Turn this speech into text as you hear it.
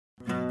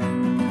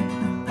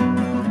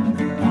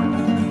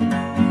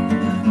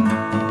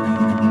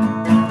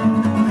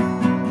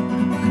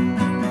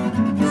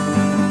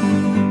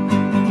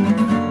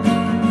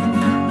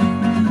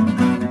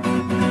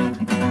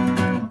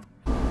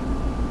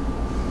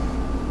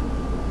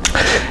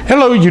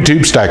Hello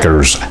YouTube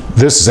stackers,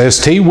 this is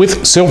ST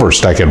with Silver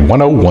Stacking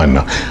 101,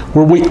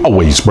 where we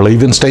always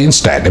believe in staying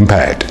stacked and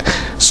packed.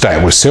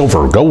 Stacked with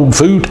silver, gold,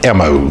 food,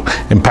 ammo,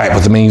 and packed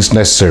with the means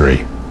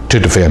necessary to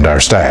defend our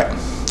stack.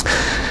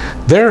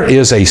 There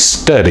is a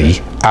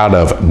study out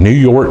of New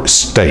York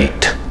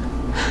State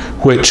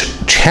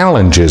which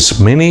challenges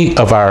many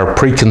of our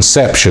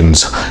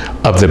preconceptions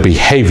of the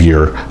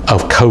behavior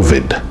of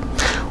COVID.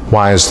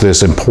 Why is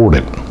this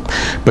important?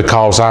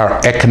 Because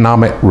our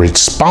economic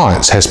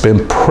response has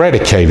been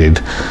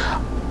predicated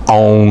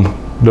on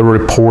the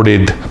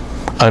reported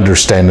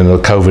understanding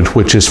of COVID,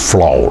 which is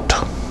flawed.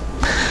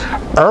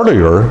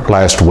 Earlier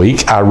last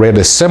week, I read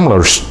a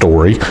similar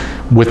story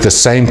with the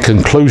same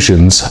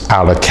conclusions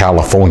out of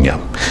California.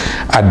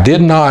 I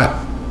did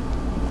not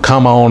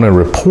come on and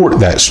report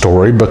that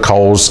story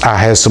because I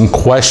had some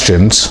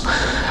questions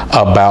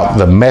about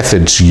the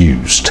methods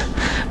used.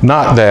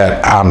 Not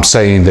that I'm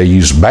saying they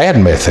use bad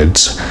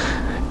methods,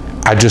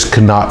 I just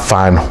could not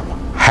find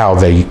how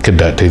they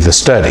conducted the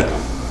study.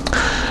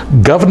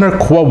 Governor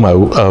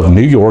Cuomo of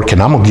New York,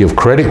 and I'm going to give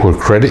credit where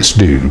credit's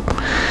due,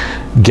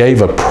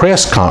 gave a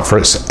press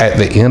conference at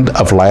the end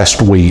of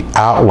last week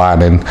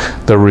outlining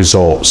the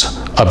results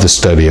of the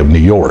study of New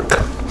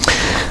York.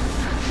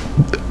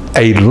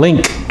 A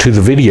link to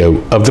the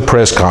video of the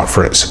press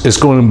conference is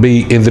going to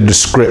be in the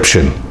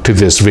description to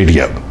this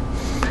video.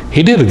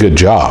 He did a good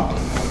job.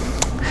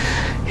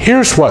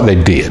 Here's what they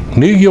did.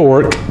 New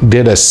York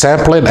did a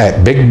sampling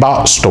at big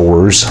box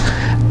stores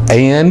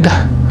and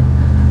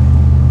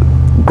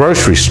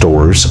grocery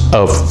stores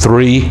of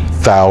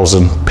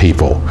 3,000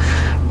 people.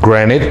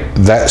 Granted,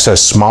 that's a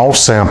small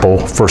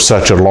sample for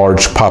such a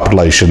large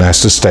population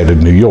as the state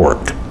of New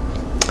York.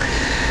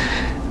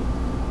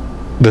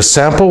 The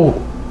sample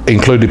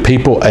included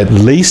people at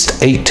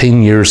least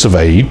 18 years of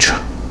age,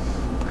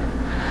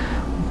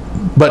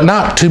 but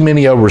not too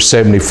many over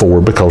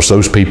 74 because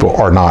those people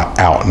are not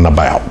out and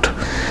about.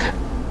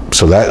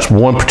 So that's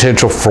one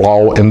potential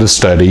flaw in the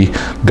study.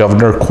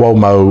 Governor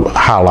Cuomo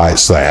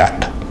highlights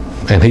that,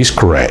 and he's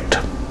correct.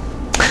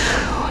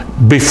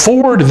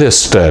 Before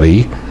this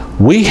study,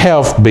 we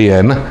have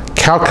been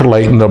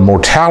calculating the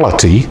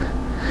mortality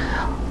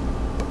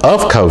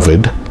of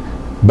COVID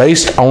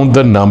based on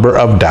the number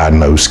of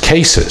diagnosed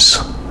cases.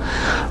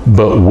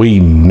 But we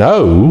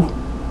know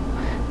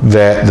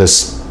that the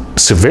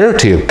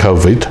severity of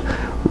COVID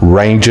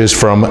ranges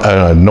from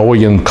an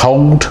annoying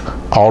cold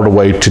all the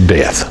way to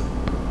death.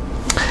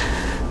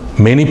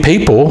 Many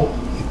people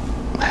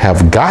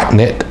have gotten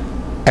it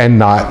and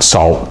not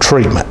sought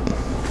treatment.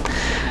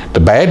 The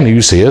bad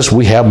news is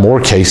we have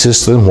more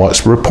cases than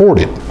what's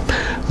reported.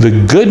 The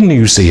good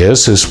news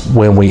is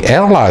when we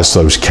analyze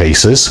those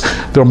cases,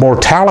 the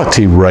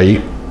mortality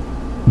rate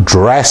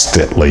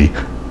drastically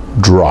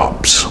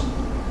drops.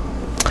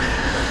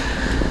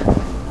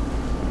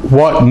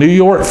 What New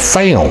York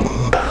found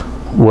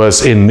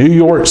was in New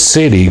York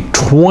City,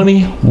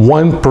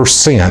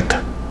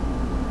 21%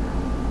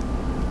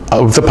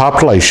 of the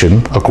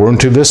population, according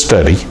to this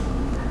study,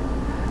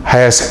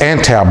 has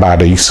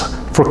antibodies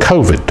for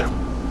COVID.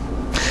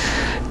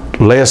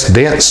 Less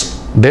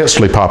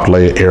densely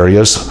populated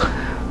areas,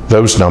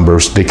 those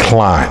numbers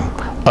decline.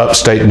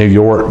 Upstate New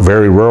York,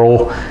 very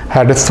rural,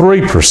 had a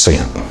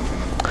 3%.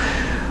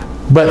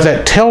 But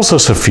that tells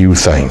us a few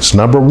things.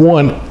 Number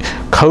one,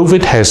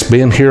 COVID has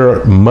been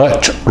here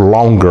much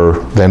longer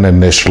than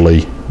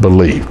initially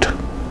believed,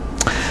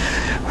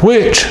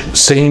 which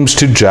seems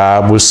to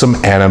jibe with some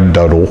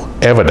anecdotal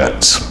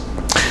evidence.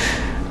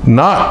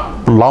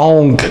 Not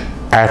long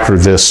after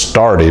this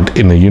started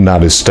in the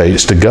United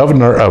States, the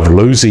governor of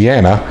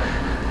Louisiana,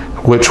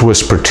 which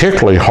was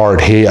particularly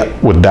hard hit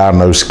with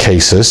diagnosed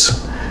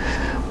cases,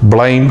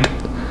 blamed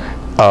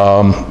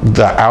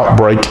the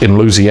outbreak in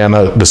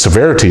Louisiana, the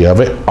severity of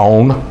it,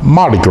 on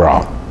Mardi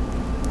Gras.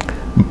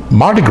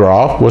 Mardi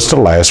Gras was the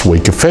last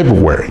week of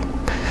February.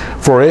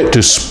 For it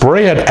to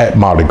spread at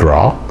Mardi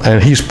Gras,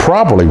 and he's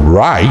probably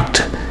right,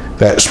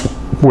 that's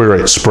where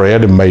it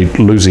spread and made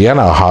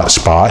Louisiana a hot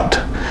spot,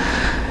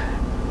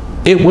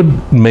 it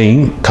would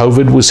mean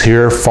COVID was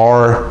here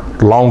far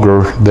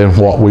longer than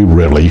what we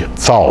really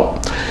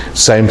thought.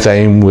 Same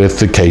thing with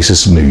the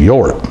cases in New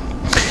York.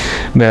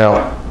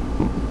 Now,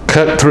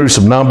 cut through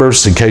some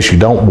numbers in case you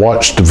don't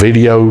watch the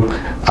video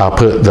I'll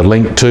put the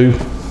link to.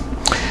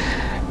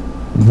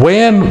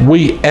 When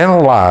we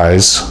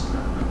analyze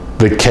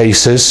the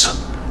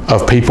cases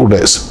of people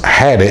that's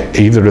had it,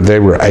 either they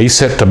were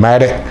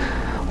asymptomatic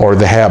or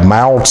they have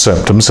mild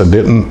symptoms and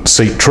didn't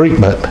seek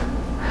treatment,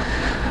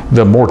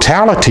 the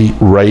mortality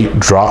rate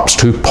drops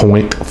to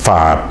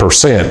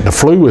 0.5%. The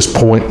flu is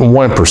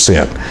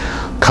 0.1%.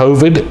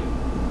 COVID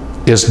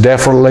is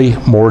definitely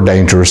more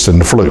dangerous than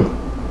the flu.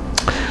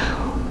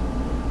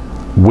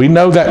 We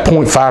know that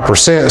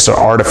 0.5% is an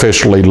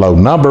artificially low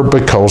number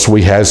because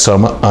we had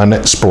some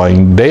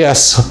unexplained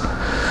deaths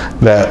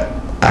that,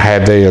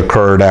 had they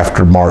occurred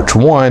after March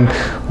 1,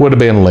 would have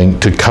been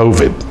linked to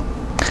COVID.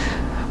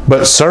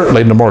 But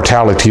certainly the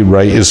mortality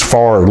rate is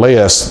far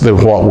less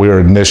than what we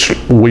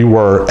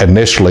were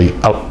initially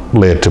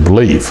led to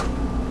believe.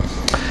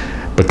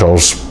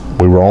 because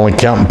we were only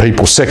counting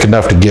people sick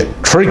enough to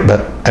get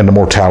treatment and the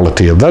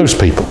mortality of those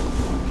people.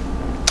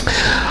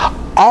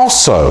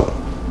 Also,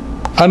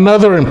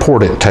 another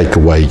important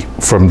takeaway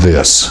from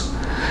this,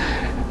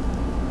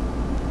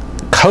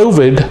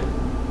 COVID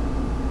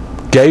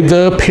gave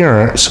the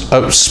appearance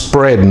of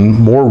spreading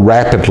more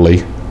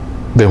rapidly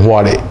than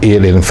what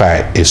it in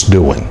fact is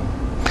doing.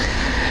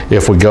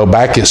 If we go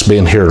back, it's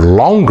been here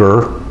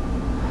longer,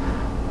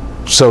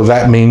 so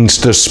that means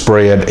the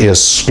spread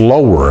is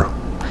slower.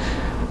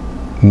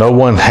 No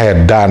one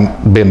had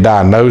been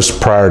diagnosed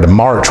prior to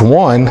March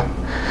 1,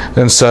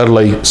 and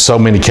suddenly so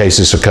many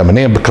cases are coming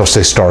in because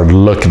they started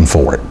looking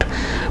for it.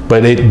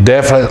 But it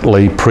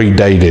definitely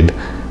predated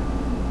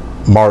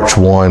March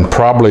 1,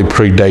 probably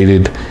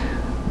predated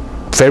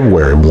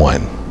February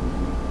 1.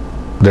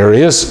 There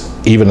is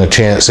even a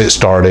chance it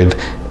started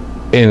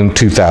in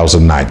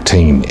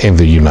 2019 in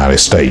the United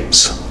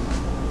States.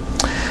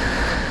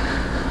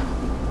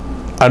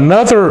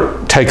 Another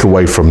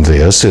takeaway from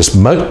this is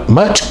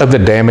much of the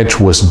damage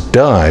was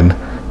done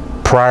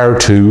prior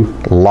to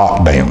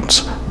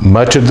lockdowns.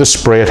 Much of the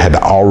spread had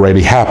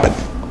already happened.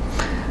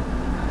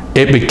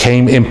 It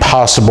became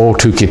impossible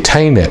to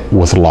contain it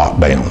with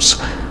lockdowns.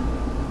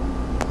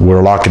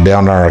 We're locking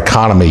down our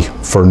economy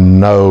for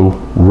no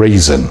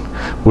reason.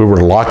 We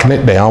were locking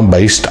it down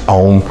based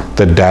on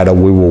the data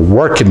we were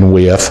working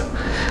with.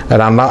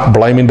 And I'm not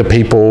blaming the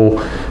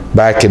people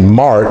back in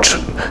March.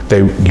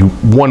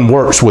 One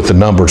works with the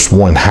numbers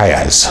one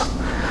has.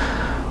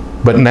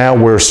 But now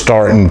we're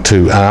starting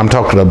to, and I'm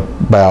talking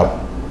about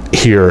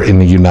here in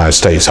the United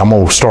States. I'm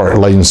going to start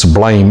laying some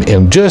blame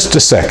in just a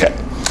second.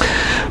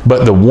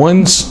 But the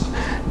ones,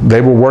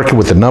 they were working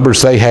with the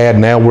numbers they had.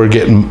 Now we're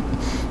getting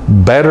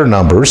better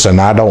numbers,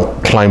 and I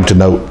don't claim to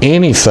know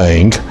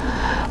anything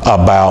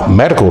about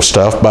medical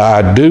stuff,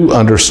 but I do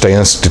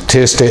understand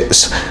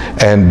statistics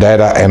and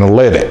data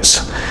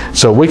analytics.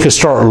 So we can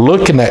start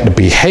looking at the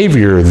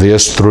behavior of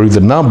this through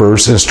the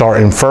numbers and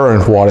start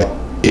inferring what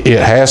it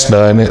has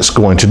done and it's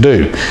going to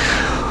do.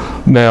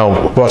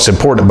 Now, what's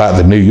important about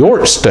the New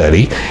York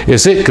study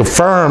is it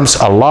confirms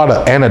a lot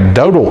of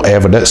anecdotal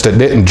evidence that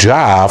didn't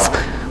jive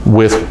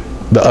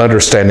with the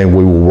understanding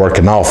we were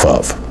working off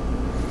of.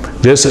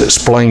 This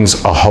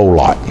explains a whole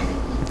lot.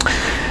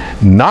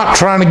 Not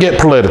trying to get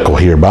political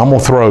here, but I'm going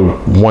to throw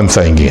one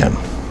thing in.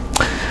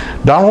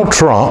 Donald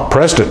Trump,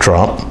 President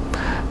Trump,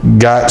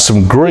 got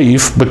some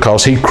grief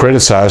because he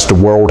criticized the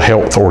World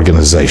Health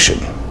Organization.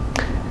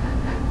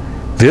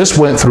 This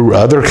went through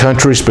other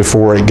countries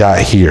before it got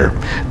here.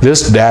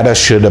 This data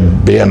should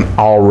have been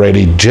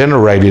already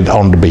generated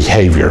on the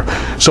behavior.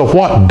 So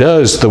what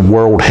does the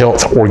World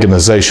Health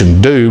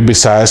Organization do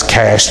besides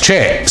cash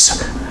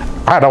checks?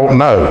 I don't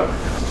know.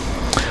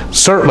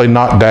 Certainly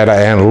not data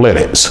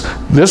analytics.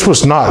 This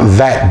was not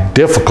that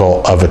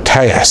difficult of a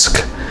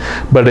task,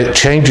 but it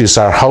changes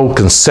our whole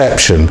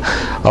conception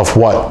of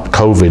what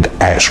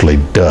COVID actually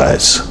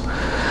does.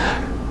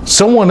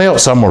 Someone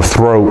else I'm going to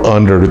throw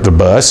under the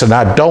bus, and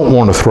I don't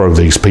want to throw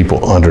these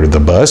people under the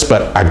bus,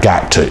 but I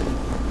got to.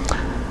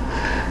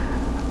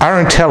 Our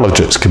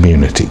intelligence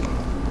community.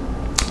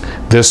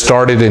 This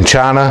started in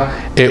China.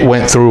 It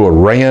went through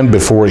Iran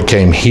before it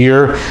came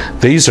here.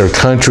 These are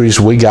countries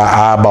we got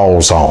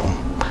eyeballs on.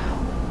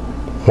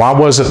 Why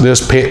wasn't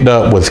this picked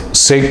up with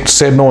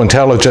signal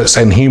intelligence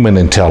and human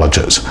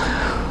intelligence?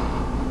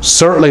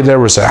 Certainly there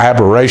was an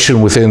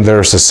aberration within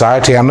their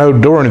society. I know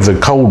during the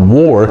Cold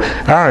War,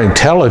 our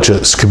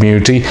intelligence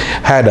community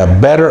had a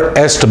better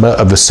estimate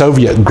of the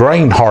Soviet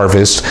grain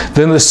harvest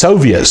than the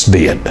Soviets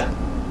did.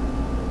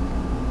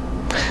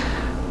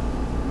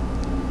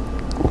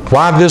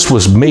 Why this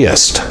was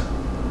missed,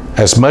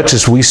 as much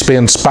as we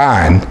spend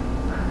spying,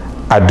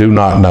 I do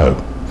not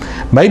know.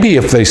 Maybe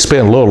if they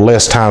spend a little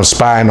less time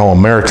spying on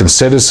American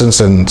citizens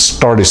and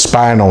started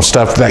spying on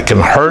stuff that can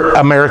hurt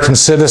American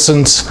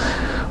citizens,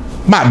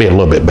 might be a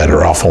little bit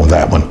better off on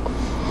that one.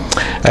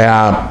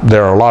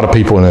 There are a lot of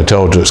people in the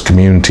intelligence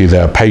community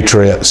that are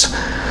patriots,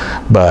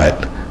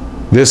 but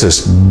this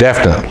is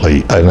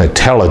definitely an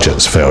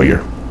intelligence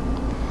failure.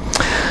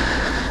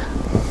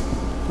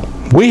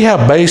 We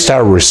have based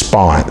our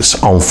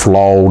response on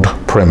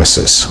flawed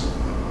premises.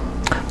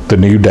 The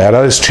new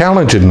data is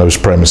challenging those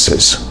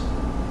premises.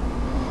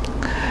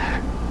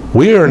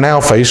 We are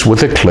now faced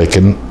with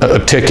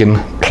a ticking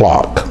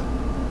clock.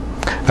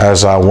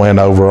 As I went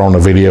over on the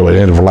video at the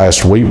end of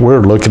last week,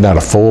 we're looking at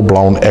a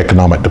full-blown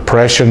economic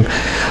depression.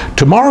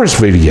 Tomorrow's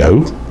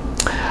video,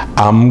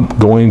 I'm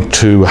going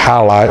to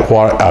highlight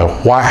what a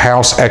White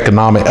House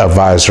economic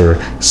advisor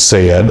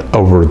said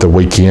over the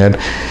weekend,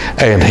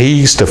 and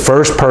he's the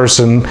first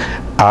person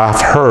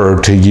I've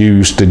heard to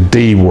use the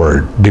D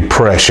word,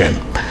 depression,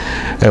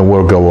 and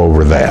we'll go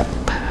over that.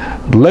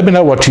 Let me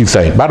know what you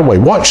think. By the way,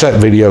 watch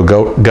that video,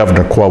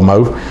 Governor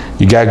Cuomo.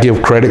 You got to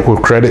give credit where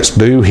credit's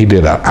due. He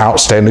did an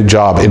outstanding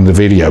job in the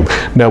video.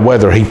 Now,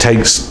 whether he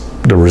takes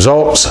the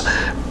results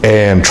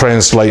and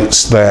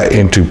translates that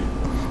into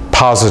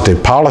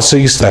positive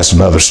policies, that's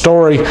another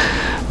story.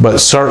 But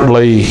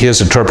certainly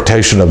his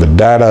interpretation of the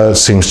data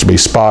seems to be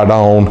spot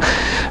on.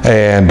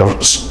 And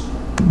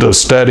the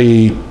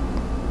study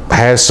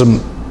has some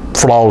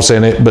flaws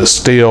in it, but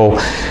still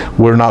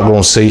we're not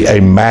going to see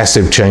a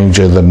massive change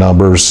in the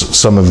numbers.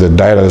 Some of the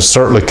data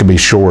certainly can be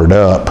shored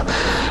up,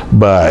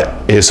 but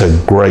it's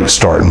a great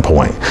starting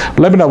point.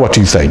 Let me know what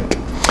you think.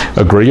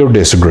 Agree or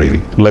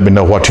disagree? Let me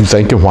know what you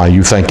think and why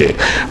you think it.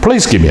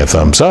 Please give me a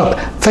thumbs up.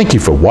 Thank you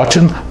for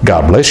watching.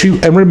 God bless you,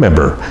 and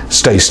remember,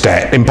 stay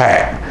stat and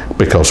pat,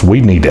 because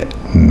we need it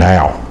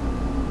now.